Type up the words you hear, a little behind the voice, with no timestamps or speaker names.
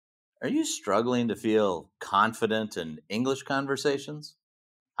Are you struggling to feel confident in English conversations?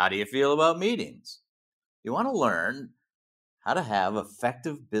 How do you feel about meetings? You want to learn how to have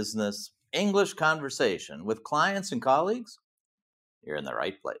effective business English conversation with clients and colleagues? You're in the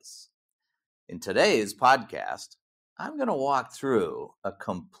right place. In today's podcast, I'm going to walk through a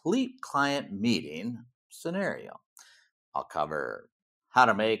complete client meeting scenario. I'll cover how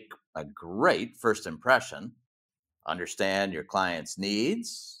to make a great first impression, understand your client's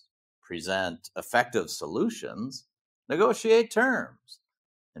needs, present effective solutions, negotiate terms,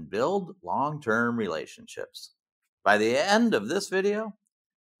 and build long term relationships. By the end of this video,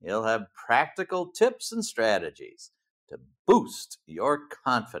 you'll have practical tips and strategies to boost your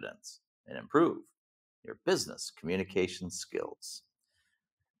confidence and improve your business communication skills.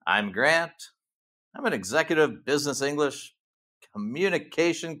 I'm Grant. I'm an executive business English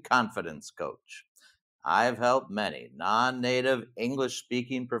communication confidence coach. I've helped many non-native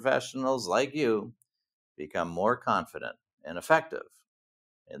English-speaking professionals like you become more confident and effective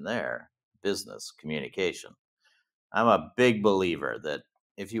in their business communication. I'm a big believer that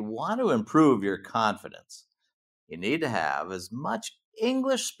if you want to improve your confidence, you need to have as much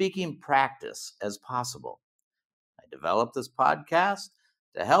English-speaking practice as possible. I developed this podcast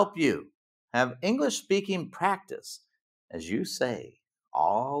to help you have English-speaking practice as you say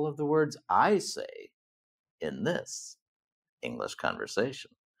all of the words I say in this English conversation.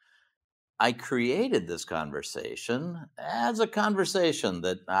 I created this conversation as a conversation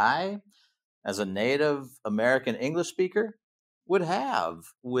that I, as a native American English speaker, would have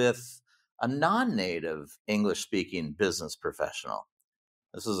with a non native English speaking business professional.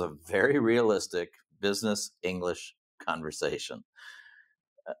 This is a very realistic business English conversation.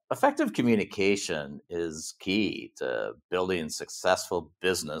 Effective communication is key to building successful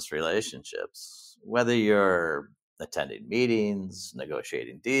business relationships, whether you're attending meetings,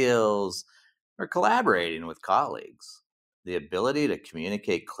 negotiating deals, or collaborating with colleagues. The ability to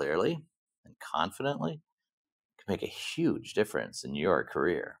communicate clearly and confidently can make a huge difference in your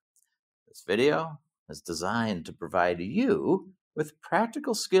career. This video is designed to provide you with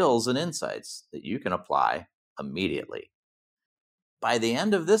practical skills and insights that you can apply immediately. By the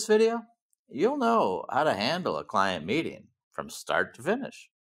end of this video, you'll know how to handle a client meeting from start to finish.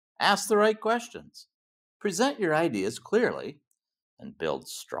 Ask the right questions, present your ideas clearly, and build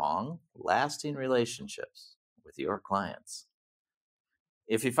strong, lasting relationships with your clients.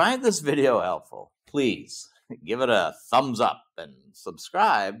 If you find this video helpful, please give it a thumbs up and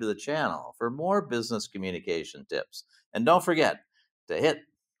subscribe to the channel for more business communication tips. And don't forget to hit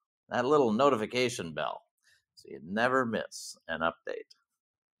that little notification bell so you never miss an update.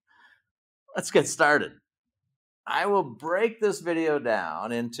 Let's get started. I will break this video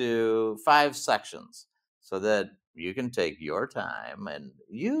down into 5 sections so that you can take your time and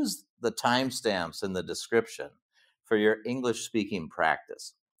use the timestamps in the description for your English speaking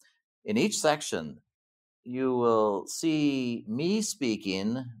practice. In each section, you will see me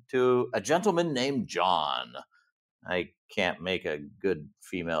speaking to a gentleman named John. I can't make a good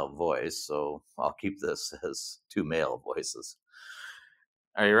female voice, so I'll keep this as 2 male voices.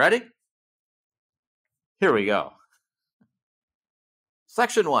 Are you ready? Here we go.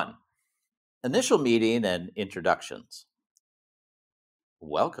 Section 1, Initial Meeting and Introductions.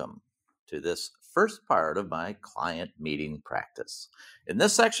 Welcome to this first part of my client meeting practice. In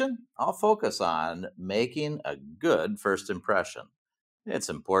this section, I'll focus on making a good first impression. It's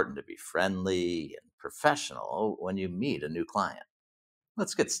important to be friendly and professional when you meet a new client.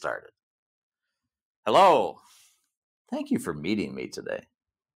 Let's get started. Hello. Thank you for meeting me today.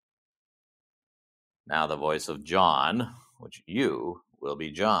 Now the voice of John, which you will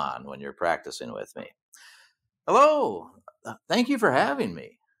be John when you're practicing with me. Hello. Thank you for having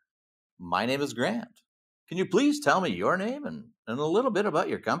me. My name is Grant. Can you please tell me your name and a little bit about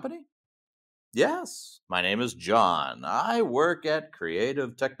your company? Yes, my name is John. I work at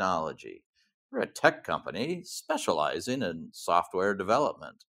Creative Technology. We're a tech company specializing in software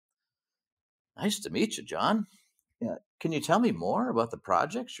development. Nice to meet you, John. Can you tell me more about the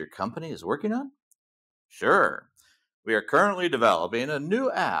projects your company is working on? Sure. We are currently developing a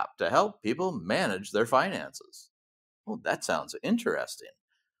new app to help people manage their finances. Oh, that sounds interesting.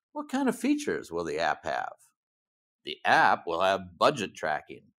 What kind of features will the app have? The app will have budget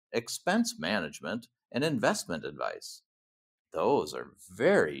tracking, expense management, and investment advice. Those are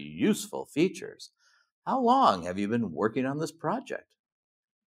very useful features. How long have you been working on this project?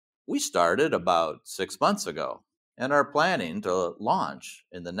 We started about 6 months ago and are planning to launch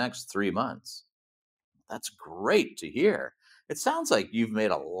in the next 3 months. That's great to hear. It sounds like you've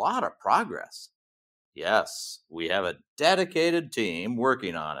made a lot of progress. Yes, we have a dedicated team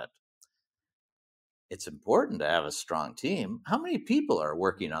working on it. It's important to have a strong team. How many people are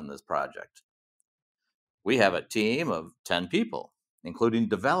working on this project? We have a team of 10 people, including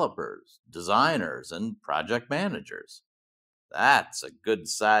developers, designers, and project managers. That's a good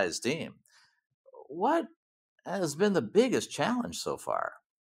sized team. What has been the biggest challenge so far?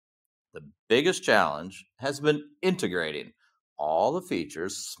 The biggest challenge has been integrating all the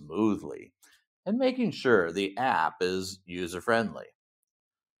features smoothly and making sure the app is user friendly.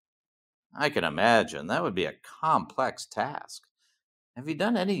 I can imagine that would be a complex task. Have you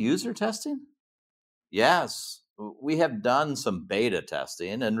done any user testing? Yes, we have done some beta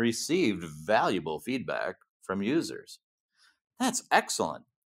testing and received valuable feedback from users. That's excellent.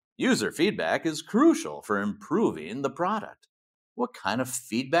 User feedback is crucial for improving the product. What kind of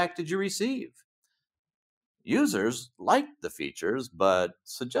feedback did you receive? Users liked the features, but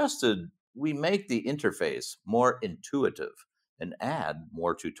suggested we make the interface more intuitive and add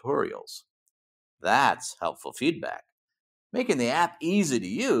more tutorials. That's helpful feedback. Making the app easy to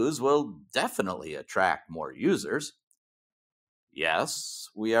use will definitely attract more users. Yes,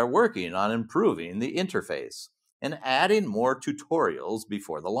 we are working on improving the interface and adding more tutorials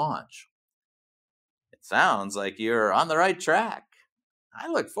before the launch. It sounds like you're on the right track. I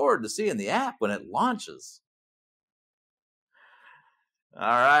look forward to seeing the app when it launches. All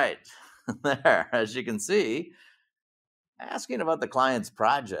right. There, as you can see, asking about the client's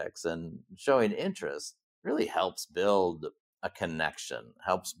projects and showing interest really helps build a connection,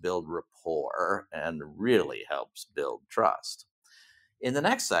 helps build rapport, and really helps build trust. In the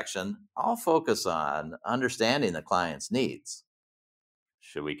next section, I'll focus on understanding the client's needs.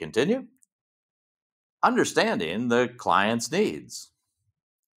 Should we continue? Understanding the client's needs.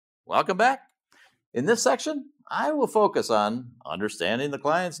 Welcome back. In this section, I will focus on understanding the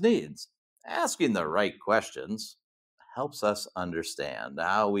client's needs. Asking the right questions helps us understand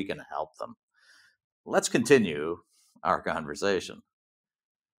how we can help them. Let's continue our conversation.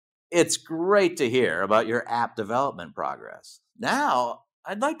 It's great to hear about your app development progress. Now,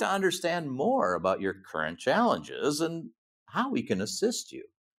 I'd like to understand more about your current challenges and how we can assist you.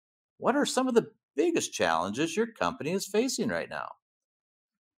 What are some of the biggest challenges your company is facing right now?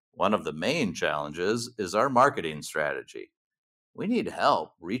 One of the main challenges is our marketing strategy. We need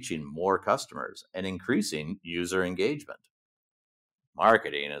help reaching more customers and increasing user engagement.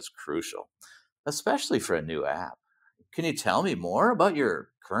 Marketing is crucial, especially for a new app. Can you tell me more about your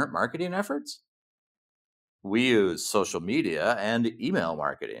current marketing efforts? We use social media and email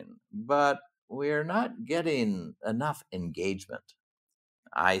marketing, but we are not getting enough engagement.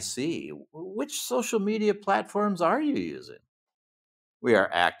 I see. Which social media platforms are you using? We are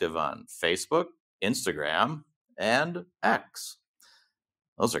active on Facebook, Instagram, and X.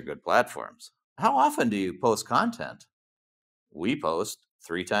 Those are good platforms. How often do you post content? We post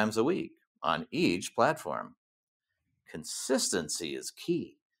 3 times a week on each platform. Consistency is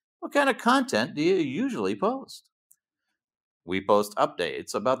key. What kind of content do you usually post? We post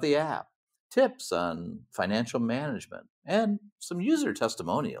updates about the app, tips on financial management, and some user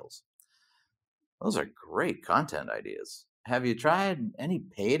testimonials. Those are great content ideas. Have you tried any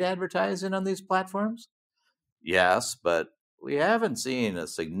paid advertising on these platforms? Yes, but we haven't seen a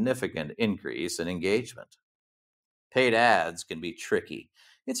significant increase in engagement. Paid ads can be tricky.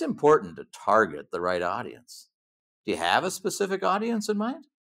 It's important to target the right audience. Do you have a specific audience in mind?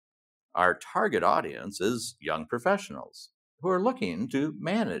 Our target audience is young professionals who are looking to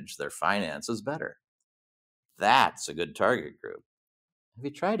manage their finances better. That's a good target group. Have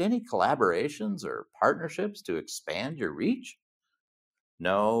you tried any collaborations or partnerships to expand your reach?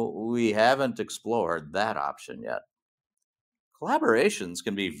 No, we haven't explored that option yet. Collaborations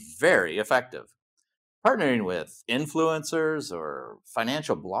can be very effective. Partnering with influencers or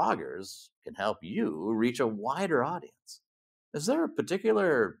financial bloggers can help you reach a wider audience. Is there a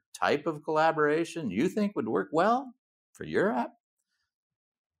particular type of collaboration you think would work well for your app?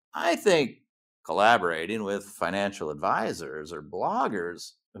 I think collaborating with financial advisors or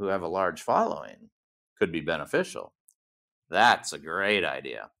bloggers who have a large following could be beneficial. That's a great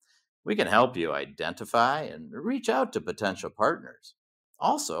idea. We can help you identify and reach out to potential partners.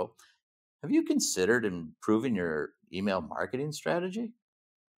 Also, have you considered improving your email marketing strategy?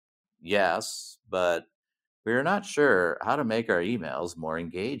 Yes, but we are not sure how to make our emails more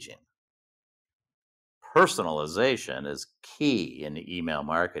engaging. Personalization is key in email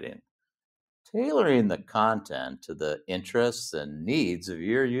marketing. Tailoring the content to the interests and needs of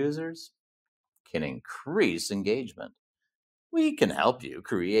your users can increase engagement. We can help you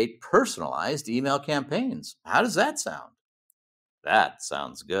create personalized email campaigns. How does that sound? That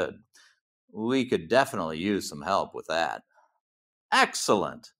sounds good. We could definitely use some help with that.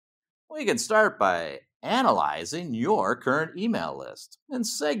 Excellent. We can start by analyzing your current email list and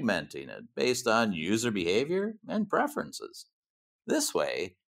segmenting it based on user behavior and preferences. This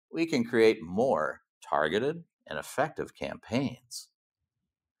way, we can create more targeted and effective campaigns.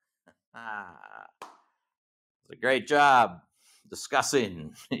 It's a great job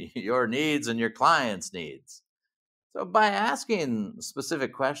discussing your needs and your clients' needs. So, by asking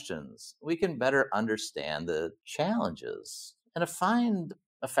specific questions, we can better understand the challenges and find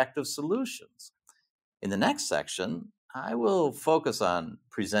effective solutions. In the next section, I will focus on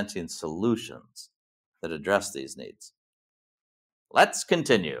presenting solutions that address these needs. Let's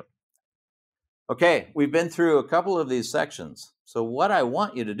continue. Okay, we've been through a couple of these sections. So, what I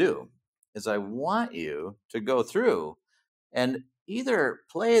want you to do is I want you to go through and either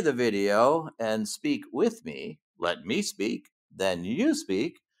play the video and speak with me, let me speak, then you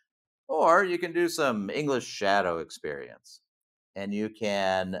speak, or you can do some English shadow experience. And you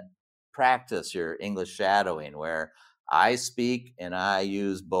can practice your English shadowing where I speak and I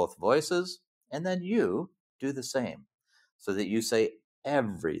use both voices, and then you do the same so that you say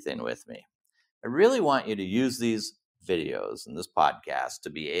everything with me. I really want you to use these videos and this podcast to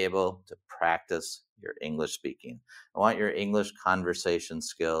be able to practice your English speaking. I want your English conversation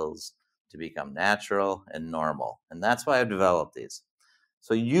skills to become natural and normal. And that's why I've developed these.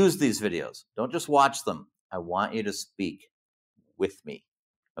 So use these videos. Don't just watch them. I want you to speak with me.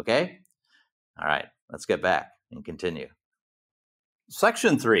 Okay? All right, let's get back and continue.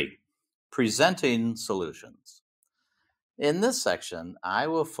 Section 3, presenting solutions. In this section, I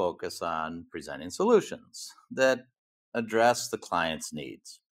will focus on presenting solutions that address the client's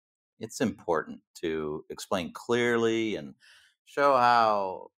needs. It's important to explain clearly and show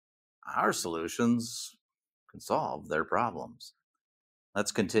how our solutions can solve their problems.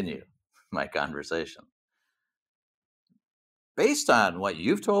 Let's continue my conversation. Based on what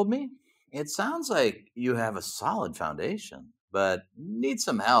you've told me, it sounds like you have a solid foundation, but need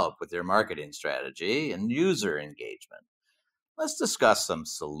some help with your marketing strategy and user engagement. Let's discuss some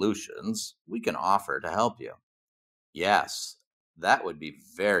solutions we can offer to help you. Yes, that would be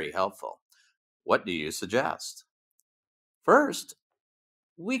very helpful. What do you suggest? First,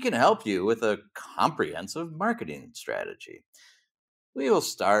 we can help you with a comprehensive marketing strategy. We will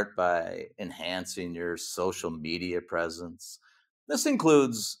start by enhancing your social media presence. This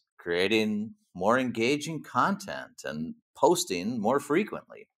includes creating more engaging content and posting more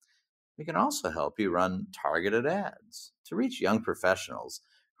frequently. We can also help you run targeted ads to reach young professionals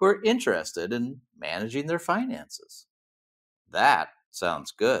who are interested in managing their finances. That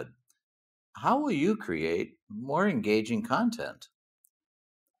sounds good. How will you create more engaging content?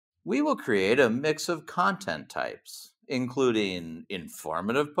 We will create a mix of content types, including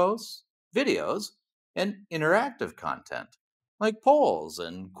informative posts, videos, and interactive content, like polls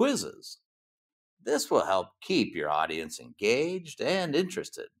and quizzes. This will help keep your audience engaged and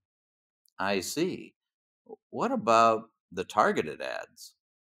interested. I see. What about the targeted ads?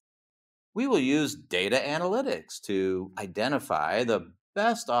 We will use data analytics to identify the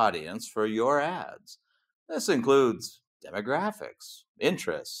best audience for your ads. This includes demographics,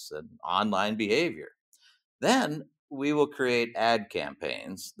 interests, and online behavior. Then we will create ad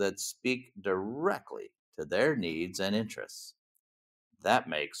campaigns that speak directly to their needs and interests. That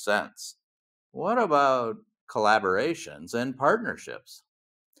makes sense. What about collaborations and partnerships?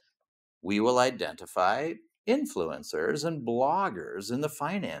 We will identify influencers and bloggers in the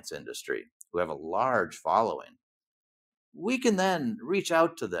finance industry who have a large following. We can then reach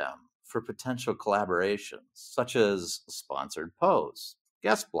out to them for potential collaborations, such as sponsored posts,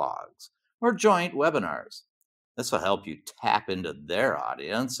 guest blogs, or joint webinars. This will help you tap into their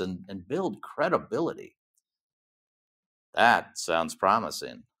audience and build credibility. That sounds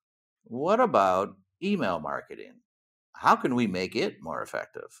promising. What about email marketing? How can we make it more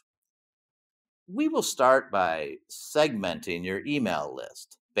effective? We will start by segmenting your email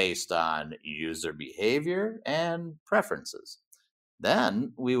list based on user behavior and preferences.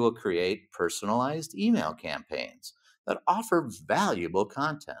 Then we will create personalized email campaigns that offer valuable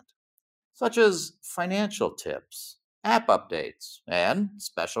content, such as financial tips, app updates, and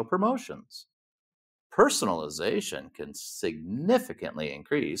special promotions. Personalization can significantly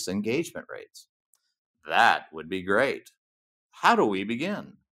increase engagement rates. That would be great. How do we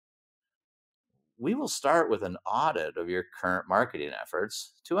begin? We will start with an audit of your current marketing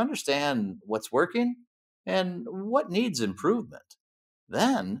efforts to understand what's working and what needs improvement.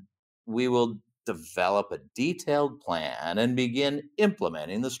 Then we will develop a detailed plan and begin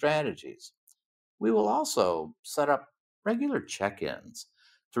implementing the strategies. We will also set up regular check ins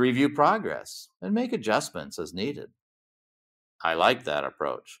to review progress and make adjustments as needed. I like that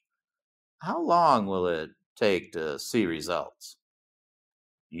approach. How long will it take to see results?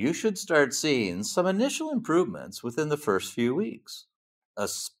 You should start seeing some initial improvements within the first few weeks,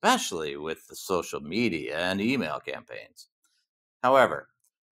 especially with the social media and email campaigns. However,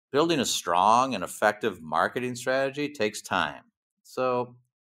 building a strong and effective marketing strategy takes time. So,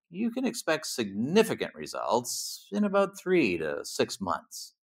 you can expect significant results in about 3 to 6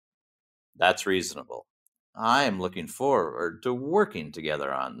 months. That's reasonable. I am looking forward to working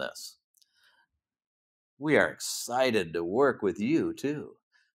together on this. We are excited to work with you too.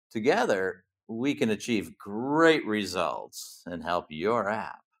 Together, we can achieve great results and help your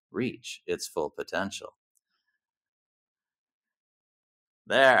app reach its full potential.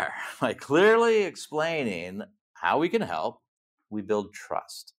 There, by clearly explaining how we can help, we build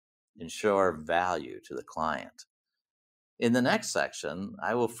trust and show our value to the client. In the next section,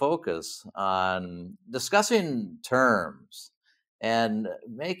 I will focus on discussing terms and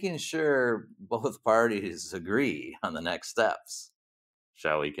making sure both parties agree on the next steps.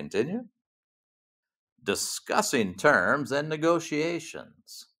 Shall we continue? Discussing terms and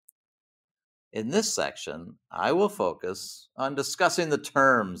negotiations. In this section, I will focus on discussing the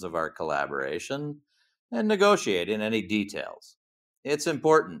terms of our collaboration and negotiating any details. It's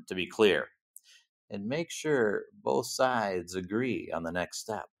important to be clear and make sure both sides agree on the next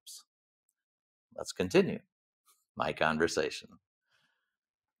steps. Let's continue my conversation.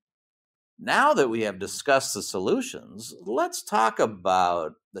 Now that we have discussed the solutions, let's talk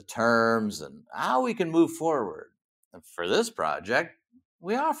about the terms and how we can move forward. And for this project,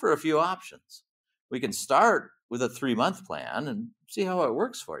 we offer a few options. We can start with a 3 month plan and see how it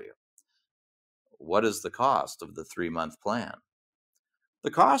works for you. What is the cost of the 3 month plan? The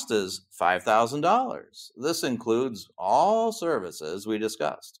cost is $5,000. This includes all services we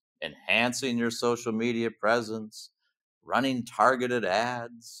discussed: enhancing your social media presence, running targeted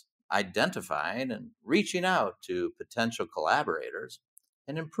ads, identifying and reaching out to potential collaborators,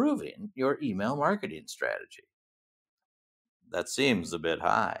 and improving your email marketing strategy. That seems a bit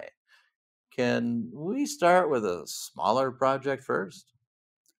high. Can we start with a smaller project first?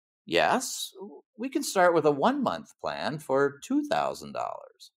 Yes, we can start with a 1 month plan for $2,000.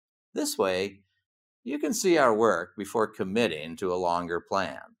 This way, you can see our work before committing to a longer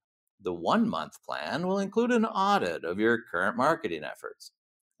plan. The 1 month plan will include an audit of your current marketing efforts,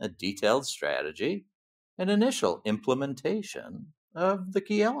 a detailed strategy, and initial implementation of the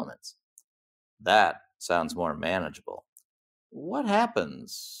key elements. That sounds more manageable. What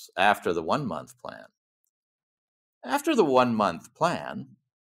happens after the 1 month plan? After the 1 month plan,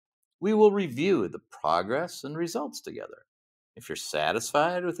 we will review the progress and results together. If you're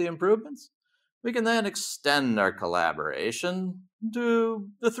satisfied with the improvements, we can then extend our collaboration to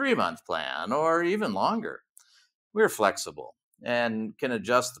the 3 month plan or even longer. We're flexible and can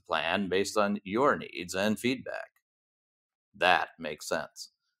adjust the plan based on your needs and feedback. That makes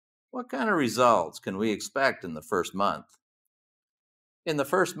sense. What kind of results can we expect in the first month? In the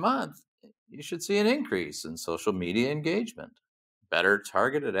first month, you should see an increase in social media engagement, better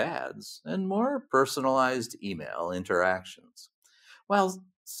targeted ads, and more personalized email interactions. While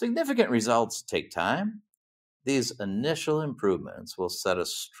significant results take time, these initial improvements will set a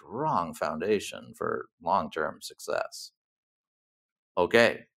strong foundation for long term success.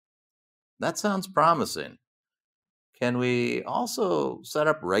 Okay, that sounds promising. Can we also set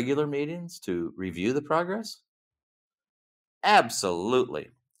up regular meetings to review the progress? Absolutely.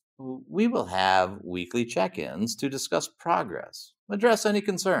 We will have weekly check ins to discuss progress, address any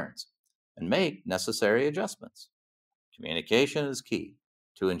concerns, and make necessary adjustments. Communication is key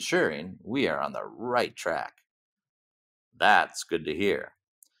to ensuring we are on the right track. That's good to hear.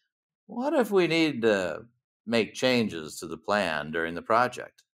 What if we need to make changes to the plan during the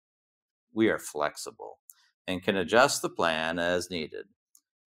project? We are flexible and can adjust the plan as needed.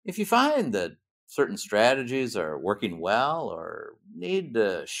 If you find that certain strategies are working well or need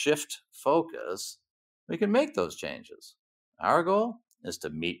to shift focus, we can make those changes. Our goal is to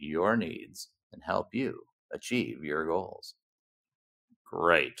meet your needs and help you achieve your goals.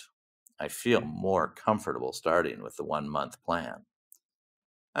 Great. I feel more comfortable starting with the 1 month plan.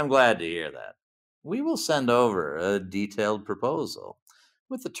 I'm glad to hear that. We will send over a detailed proposal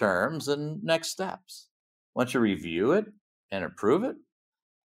with the terms and next steps. Once you review it and approve it,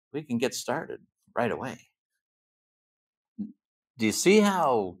 we can get started right away. Do you see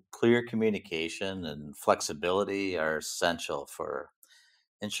how clear communication and flexibility are essential for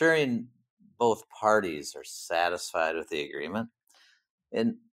ensuring both parties are satisfied with the agreement?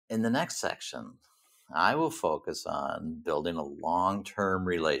 In the next section, I will focus on building a long term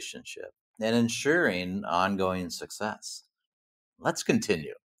relationship and ensuring ongoing success. Let's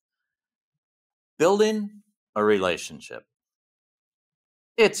continue. Building a relationship.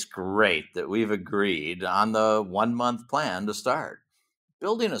 It's great that we've agreed on the 1 month plan to start.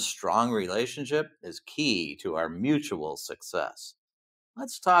 Building a strong relationship is key to our mutual success.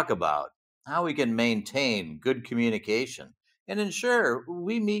 Let's talk about how we can maintain good communication and ensure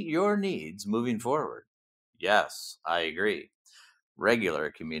we meet your needs moving forward. Yes, I agree. Regular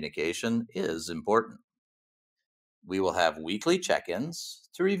communication is important. We will have weekly check ins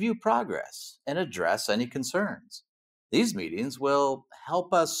to review progress and address any concerns. These meetings will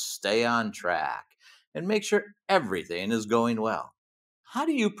help us stay on track and make sure everything is going well. How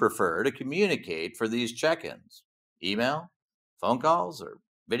do you prefer to communicate for these check ins? Email, phone calls, or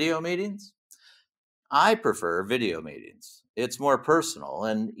video meetings? I prefer video meetings. It's more personal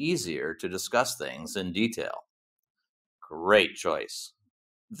and easier to discuss things in detail. Great choice.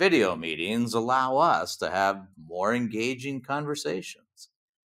 Video meetings allow us to have more engaging conversations.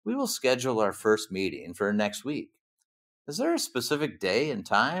 We will schedule our first meeting for next week. Is there a specific day and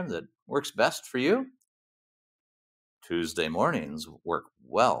time that works best for you? Tuesday mornings work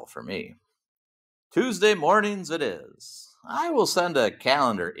well for me. Tuesday mornings it is. I will send a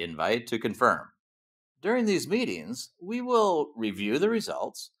calendar invite to confirm. During these meetings, we will review the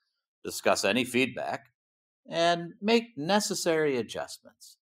results, discuss any feedback, and make necessary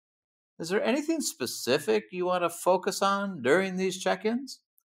adjustments. Is there anything specific you want to focus on during these check ins?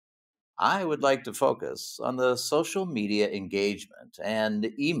 I would like to focus on the social media engagement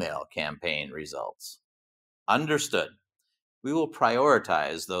and email campaign results. Understood. We will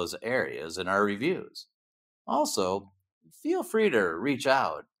prioritize those areas in our reviews. Also, feel free to reach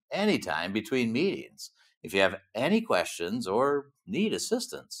out anytime between meetings if you have any questions or need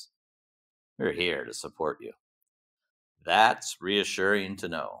assistance. We're here to support you. That's reassuring to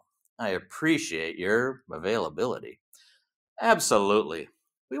know. I appreciate your availability. Absolutely.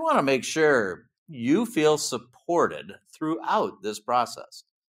 We want to make sure you feel supported throughout this process.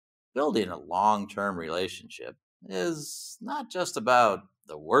 Building a long term relationship is not just about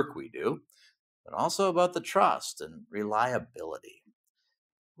the work we do, but also about the trust and reliability.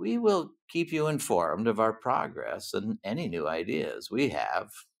 We will keep you informed of our progress and any new ideas we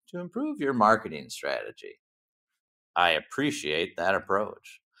have to improve your marketing strategy. I appreciate that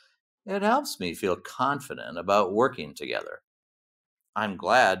approach. It helps me feel confident about working together. I'm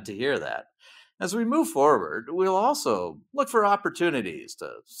glad to hear that. As we move forward, we'll also look for opportunities to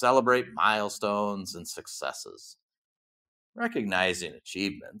celebrate milestones and successes. Recognizing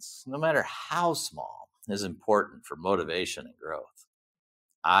achievements, no matter how small, is important for motivation and growth.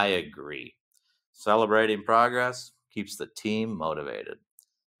 I agree. Celebrating progress keeps the team motivated.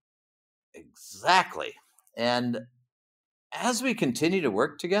 Exactly. And as we continue to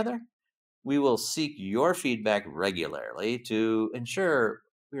work together, we will seek your feedback regularly to ensure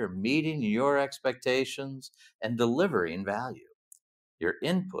we are meeting your expectations and delivering value. Your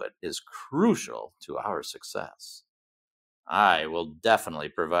input is crucial to our success. I will definitely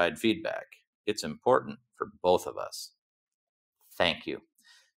provide feedback. It's important for both of us. Thank you.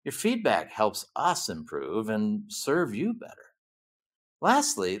 Your feedback helps us improve and serve you better.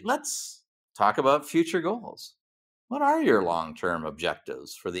 Lastly, let's talk about future goals. What are your long term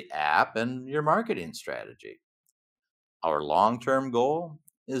objectives for the app and your marketing strategy? Our long term goal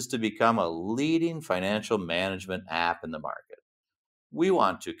is to become a leading financial management app in the market. We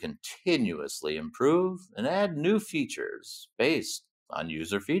want to continuously improve and add new features based on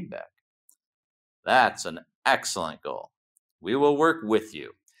user feedback. That's an excellent goal. We will work with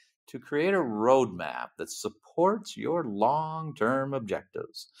you to create a roadmap that supports your long term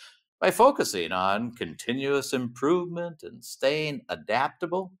objectives. By focusing on continuous improvement and staying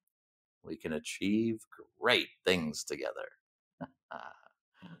adaptable, we can achieve great things together. Ah,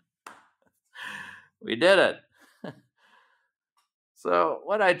 we did it. So,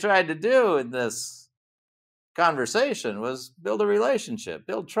 what I tried to do in this conversation was build a relationship,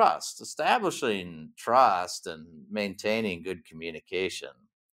 build trust. Establishing trust and maintaining good communication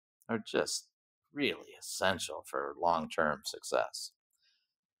are just really essential for long term success.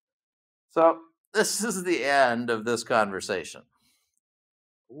 So, this is the end of this conversation.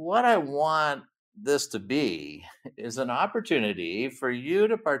 What I want this to be is an opportunity for you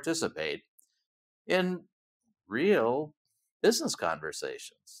to participate in real business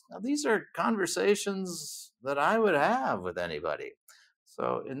conversations. Now, these are conversations that I would have with anybody.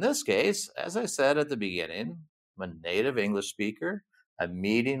 So, in this case, as I said at the beginning, I'm a native English speaker. I'm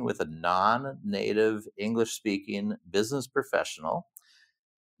meeting with a non native English speaking business professional.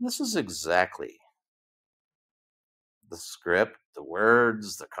 This is exactly the script, the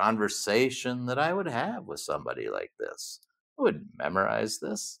words, the conversation that I would have with somebody like this. I wouldn't memorize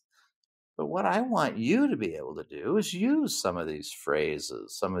this, But what I want you to be able to do is use some of these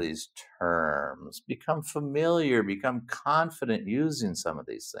phrases, some of these terms, become familiar, become confident using some of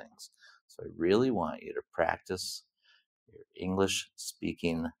these things. So I really want you to practice your English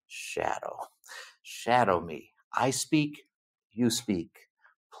speaking shadow. Shadow me. I speak, you speak.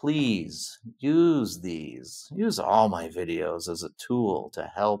 Please use these. Use all my videos as a tool to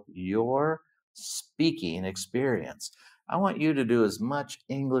help your speaking experience. I want you to do as much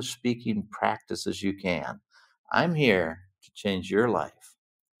English speaking practice as you can. I'm here to change your life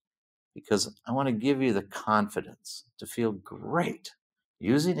because I want to give you the confidence to feel great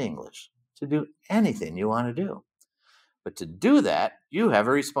using English to do anything you want to do. But to do that, you have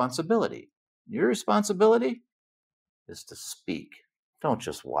a responsibility. Your responsibility is to speak. Don't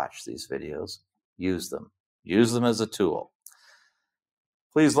just watch these videos, use them. Use them as a tool.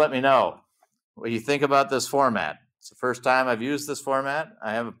 Please let me know what you think about this format. It's the first time I've used this format.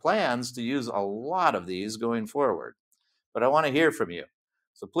 I have plans to use a lot of these going forward, but I want to hear from you.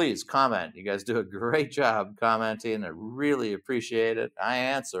 So please comment. You guys do a great job commenting. I really appreciate it. I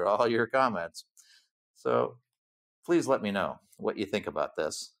answer all your comments. So please let me know what you think about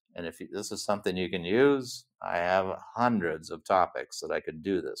this. And if this is something you can use, I have hundreds of topics that I could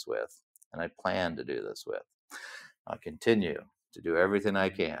do this with, and I plan to do this with. I'll continue to do everything I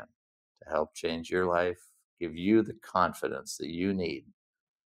can to help change your life, give you the confidence that you need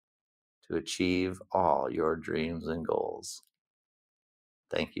to achieve all your dreams and goals.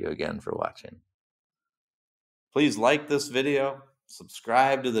 Thank you again for watching. Please like this video,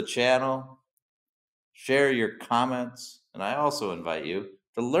 subscribe to the channel, share your comments, and I also invite you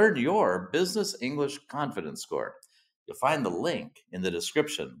to learn your Business English Confidence Score. You'll find the link in the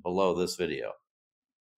description below this video.